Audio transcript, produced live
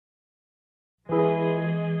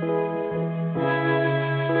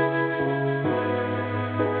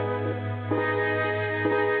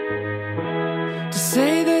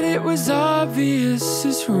say that it was obvious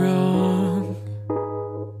is wrong.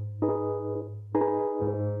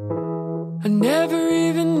 I never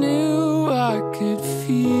even knew I could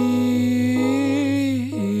feel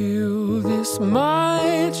this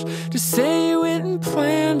much. To say you went and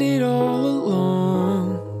planned it all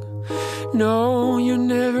along. No, you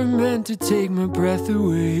never meant to take my breath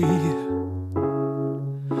away.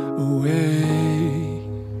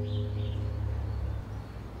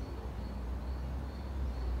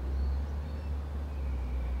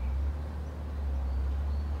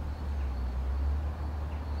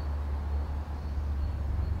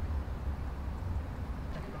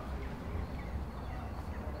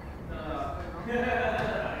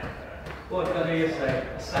 What did I do yesterday?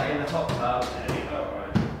 I sat in the hot tub.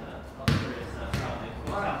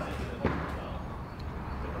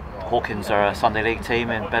 Hawkins are a Sunday League team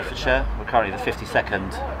in Bedfordshire. We're currently the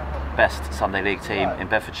 52nd best Sunday League team in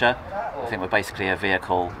Bedfordshire. I think we're basically a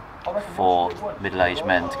vehicle for middle-aged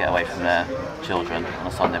men to get away from their children on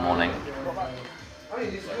a Sunday morning.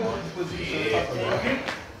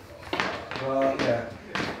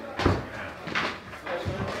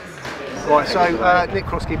 Right, so Nick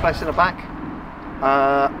Krosky plays in the back.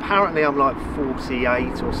 Apparently I'm like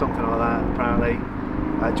 48 or something like that, apparently.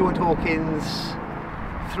 Joined Hawkins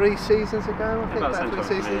 3 seasons ago, I think, about 3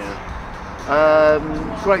 seasons.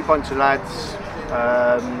 Great bunch of lads.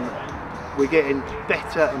 We're getting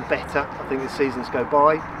better and better, I think, as seasons go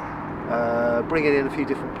by. Bringing in a few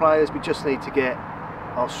different players. We just need to get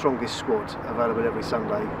our strongest squad available every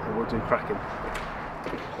Sunday and we'll do cracking.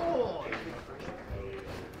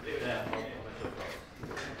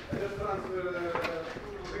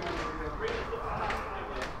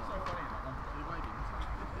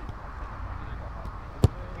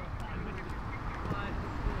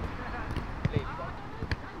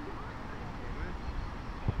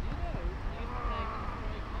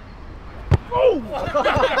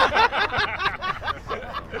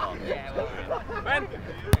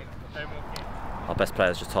 Our best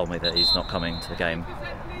player's just told me that he's not coming to the game.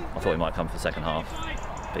 I thought he might come for the second half,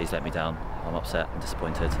 but he's let me down. I'm upset and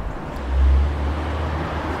disappointed.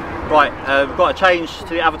 Right, we've got a change to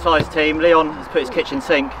the advertised team. Leon has put his kitchen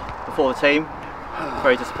sink before the team.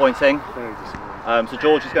 Very disappointing. Very disappointing. So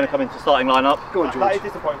George is going to come into the starting lineup. Go on, George. That is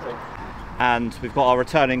disappointing. And we've got our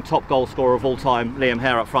returning top goal scorer of all time, Liam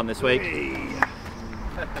Hare, up front this week.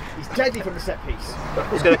 He's deadly from the set piece.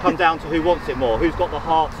 It's going to come down to who wants it more, who's got the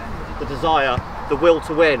heart, the desire, the will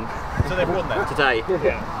to win. So they've won that today.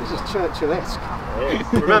 Yeah. This is Churchill-esque.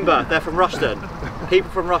 Remember, they're from Rushden.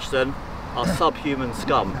 People from Rushden are subhuman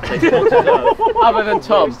scum. They do not deserve. Other than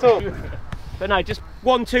Tom. But no, just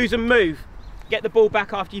 1-2s and move. Get the ball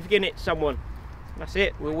back after you've given it to someone. That's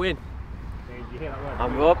it, we'll win.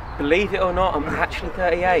 I'm Rob, believe it or not, I'm actually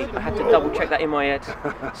 38. I had to double check that in my head.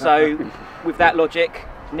 So, with that logic,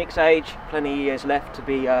 Nick's age, plenty of years left to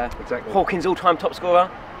be exactly. Hawkins' all-time top scorer.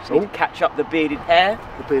 So need to catch up the bearded hair.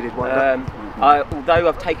 The bearded wonder. Although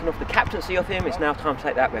I've taken off the captaincy off him, it's now time to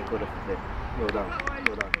take that record off of him. Well done.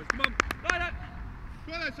 Well done. Come on, line up.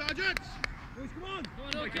 Go on, sergeants. Boys, come on. Come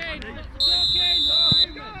on, Hawkins.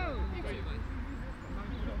 Go.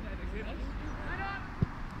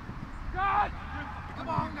 God. Come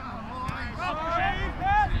on,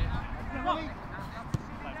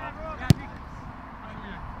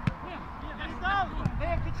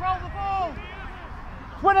 control the ball.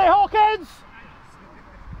 Win it, Hawkins!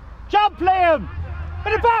 Jump, Liam!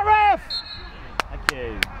 In the back, ref! Thank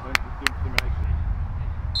you.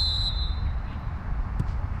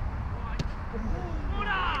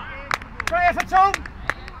 Great effort, Tom.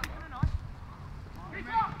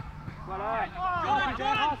 Well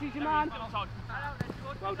done.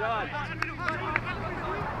 Well done.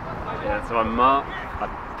 Yeah, so I'm Mark. I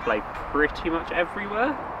play pretty much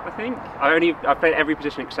everywhere, I think. I've played every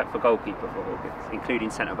position except for goalkeeper for Hawkins, including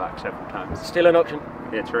centre back several times. Still an option.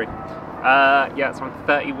 Yeah, true. Yeah, so I'm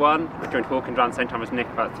 31. I joined Hawkins around the same time as Nick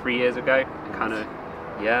about 3 years ago. Kind of,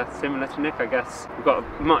 yeah, similar to Nick, I guess. We've got a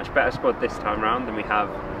much better squad this time round than we have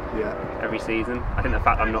every season. I think the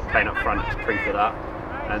fact I'm not playing up front is proof of that.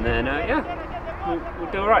 And then, yeah,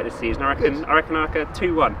 we'll do all right this season. I reckon like a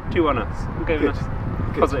 2-1 us. We'll give us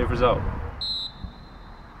a positive result.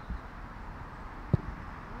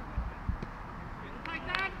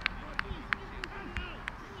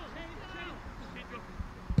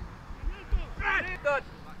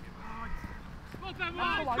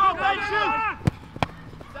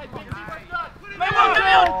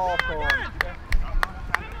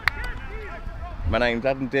 My name's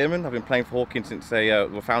Adam Dearman. I've been playing for Hawkins since they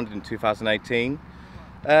were founded in 2018.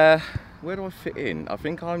 where do I fit in? I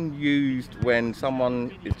think I'm used when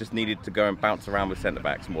someone is just needed to go and bounce around with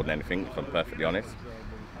centre-backs more than anything, if I'm perfectly honest.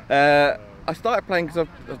 I started playing because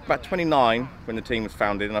I was about 29 when the team was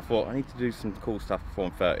founded, and I thought I need to do some cool stuff before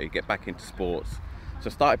I'm 30, get back into sports. So I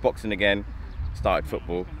started boxing again, started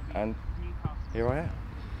football, and here I am.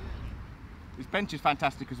 This bench is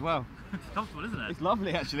fantastic as well. It's comfortable, isn't it? It's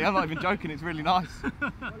lovely actually, I'm not even joking, it's really nice.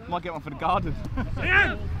 Might get one for the garden.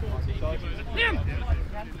 Liam! Liam!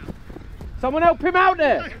 Someone help him out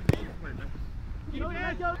there! Well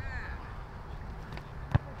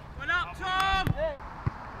up, Tom!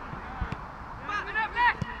 Back it up,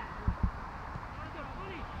 left!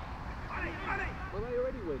 Well, they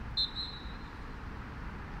already win.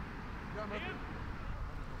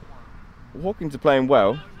 Hawkins are playing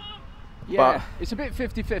well. Yeah, but it's a bit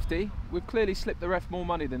 50-50. We've clearly slipped the ref more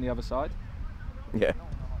money than the other side. yeah.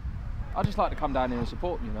 I just like to come down here and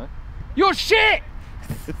support them, you know. You're shit!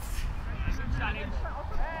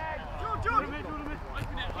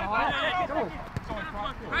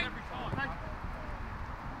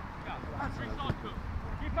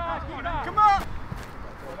 Come on!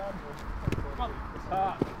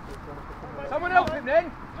 Someone help him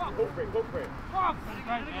then! Go for it.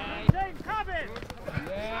 James, come in!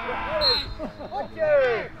 Thank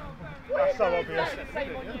you! That's so obvious.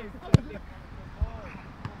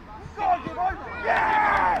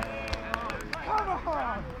 Yeah! Come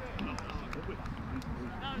on!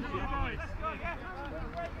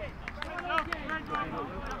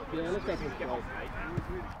 Yeah, let's go for it.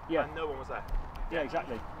 Yeah, and no one was there. Yeah,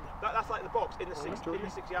 exactly. That's like the box in the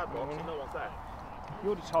 6-yard box, and no one's there.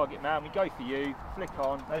 You're the target man, we go for you, flick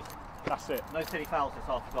on, that's it. No silly fouls this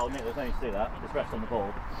half goal, Nick. There's no need to do that. This ref's on the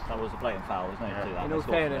ball. That was a blatant foul. There's no need to do that. In all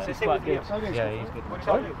fairness, it's quite good. Yeah, he's good.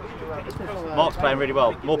 Mark's playing really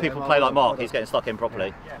well. More people play like Mark. He's getting stuck in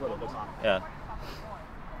properly. Yeah.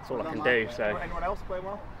 That's all I can do. So. Anyone else playing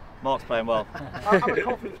well? Mark's playing well. I'm a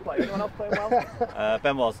confidence player. Anyone else playing well?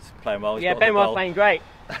 Benoit's playing well. He's Yeah, got a good Benoit's goal. playing great.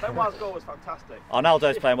 Benoit's goal was fantastic.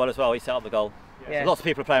 Arnaldo's playing well as well. He set up the goal. Yeah. So lots of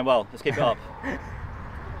people are playing well. Let's keep it up.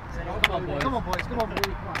 Come on, boys. Come on, boys. Come on,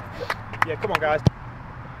 boys. Yeah, come on, guys.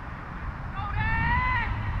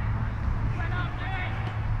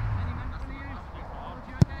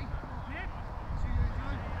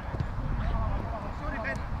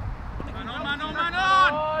 Man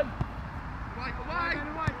on! Right away!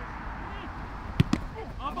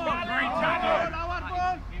 Great tackle!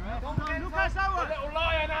 Lucas, out! Little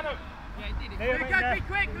lion, Adam! Luca, be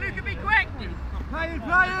quick! Luca, be quick! Playing!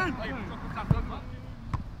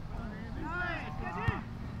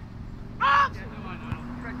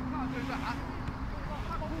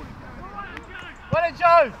 Well done,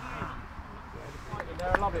 Joe!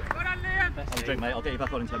 I love it. Well done, Liam! Have a drink, mate. I'll get you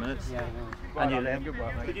back on in 10 minutes. Yeah. And you, Liam. Good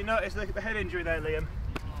work, mate. Did you notice the head injury there, Liam?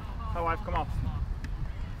 How I've come off?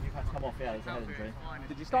 You've had to come off, yeah. It's a head injury.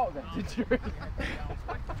 Did you start with that? Did you?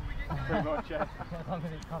 Pretty much, yeah.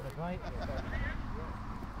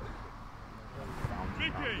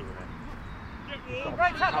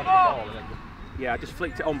 Great tackle, ball! Yeah, I just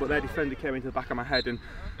flicked it on, but their defender came into the back of my head, and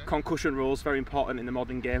concussion rules, very important in the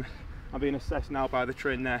modern game. I'm being assessed now by the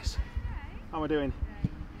trained nurse. How am I doing?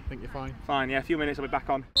 I think you're fine. Fine, yeah, a few minutes I'll be back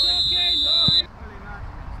on.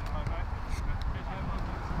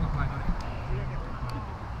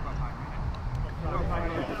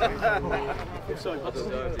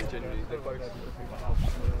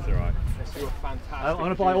 I'm going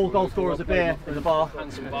to buy all goal scorers a beer in the bar.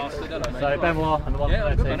 So Benoit and the one Yeah,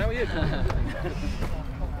 I'm good, man. How are you?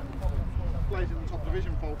 Plays in the top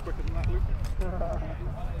division fall quicker than that, Luke.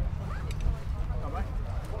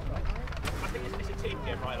 I think it's a team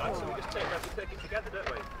game, right, lads? So we just take it together, don't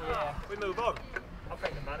we? Yeah. We move on. I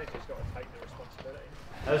think the manager's got to take the responsibility.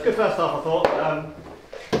 It was a good first half, I thought.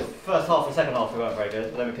 First half and second half we weren't very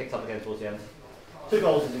good, but then we picked up again towards the end. 2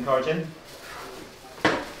 goals is encouraging.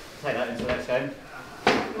 Take that into the next game.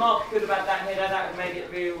 Mark could have had that header, that would have made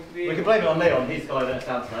it real. We can blame it on Leon. He's the guy that's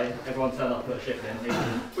down today. Everyone turned up to put a shift in.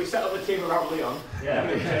 We set up the team around Leon. Yeah,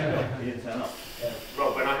 he didn't turn up.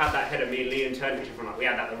 Rob, when I had that header, me and Liam turned to each other like we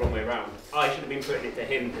had that the wrong way round. I should have been putting it to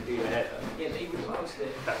him to do the header. Yeah, but he would have lost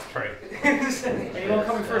it. That's true. Anyone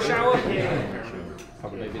coming for a shower?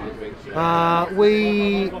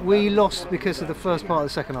 We lost because of the first part of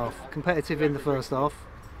the second half. Competitive in the first half.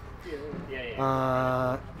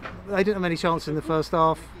 They didn't have any chance in the first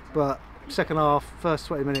half, but second half, first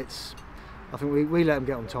 20 minutes, I think we let them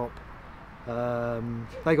get on top.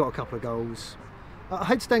 They got a couple of goals.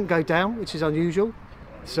 Heads don't go down, which is unusual.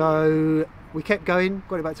 So we kept going,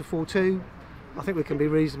 got it back to 4-2. I think we can be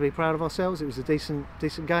reasonably proud of ourselves. It was a decent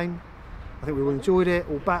game. I think we all enjoyed it,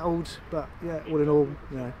 all battled, but yeah, all in all,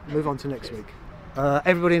 you know, move on to next week.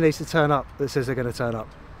 Everybody needs to turn up that says they're going to turn up.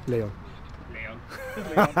 Leon.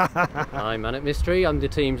 I'm Man at Mystery. I'm the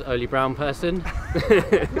team's only brown person.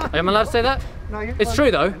 Am I allowed to say that? No, it's true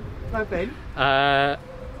though. No, Ben.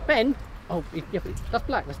 Ben? Oh, yeah, that's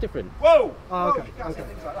black. That's different. Whoa! Oh, okay. Okay.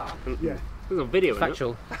 Yeah. There's a video.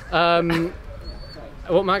 Factual.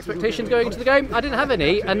 What my expectations going into the game? I didn't have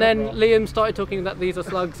any, and then Liam started talking that these are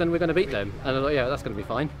slugs and we're going to beat them, and I thought, yeah, that's going to be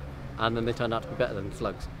fine. And then they turned out to be better than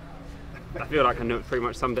slugs. I feel like I pretty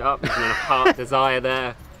much summed it up. There's enough heart, desire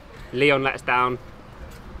there. Leon let us down.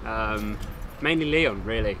 Mainly Leon,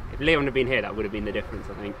 really. If Leon had been here, that would have been the difference,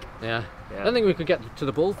 I think. Yeah. I don't think we could get to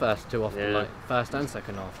the ball first too often, like first and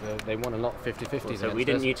second half. They won a lot 50-50s. So we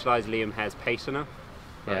didn't utilise Liam Hare's pace enough.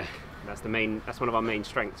 Yeah. That's one of our main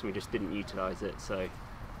strengths, and we just didn't utilise it. So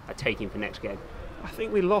I take him for next game. I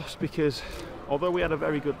think we lost because although we had a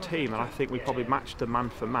very good team, and I think we probably matched them man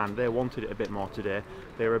for man, they wanted it a bit more today.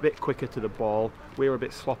 They were a bit quicker to the ball. We were a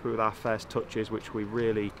bit sloppy with our first touches, which we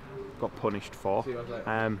really got punished for.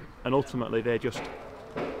 And ultimately they were just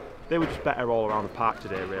better all around the park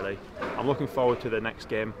today, really. I'm looking forward to the next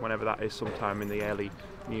game, whenever that is, sometime in the early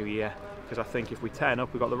new year, because I think if we turn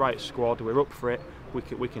up, we've got the right squad, we're up for it,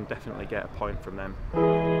 we can definitely get a point from them.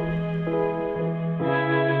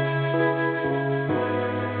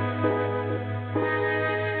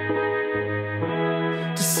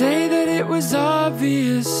 To say that it was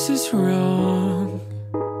obvious is wrong.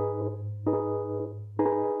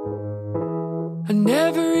 I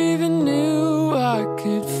never even knew I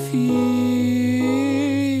could feel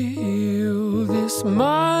this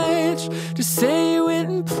much. To say you went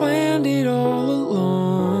and planned it all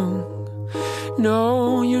along.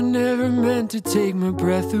 No, you never meant to take my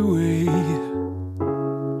breath away.